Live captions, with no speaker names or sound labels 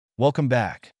Welcome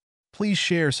back. Please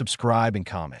share, subscribe, and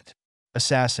comment.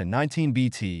 ASASSN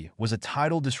 19BT was a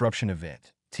tidal disruption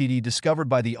event, TD, discovered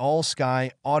by the All-Sky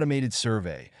Automated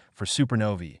Survey for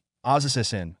Supernovae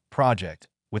ASASSN project,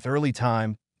 with early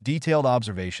time, detailed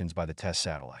observations by the test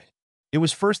satellite. It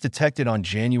was first detected on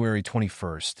January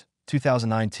 21,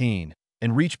 2019,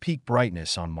 and reached peak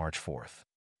brightness on March 4th.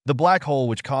 The black hole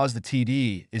which caused the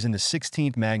TD is in the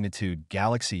 16th magnitude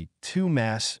Galaxy 2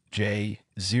 mass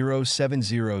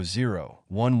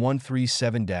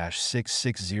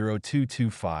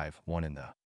J07001137-660225 in the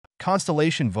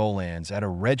constellation Volans at a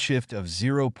redshift of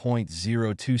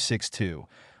 0.0262,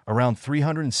 around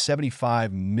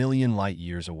 375 million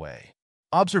light-years away.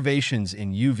 Observations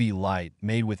in UV light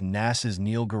made with NASA's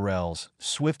Neil Gehrels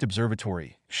Swift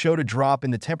Observatory showed a drop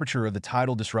in the temperature of the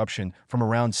tidal disruption from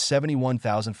around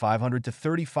 71,500 to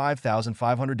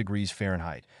 35,500 degrees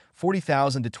Fahrenheit,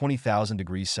 40,000 to 20,000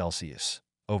 degrees Celsius,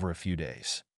 over a few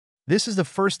days. This is the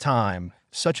first time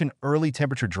such an early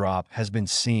temperature drop has been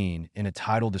seen in a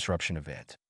tidal disruption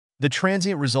event. The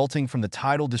transient resulting from the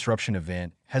tidal disruption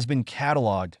event has been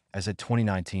cataloged as a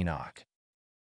 2019 OC.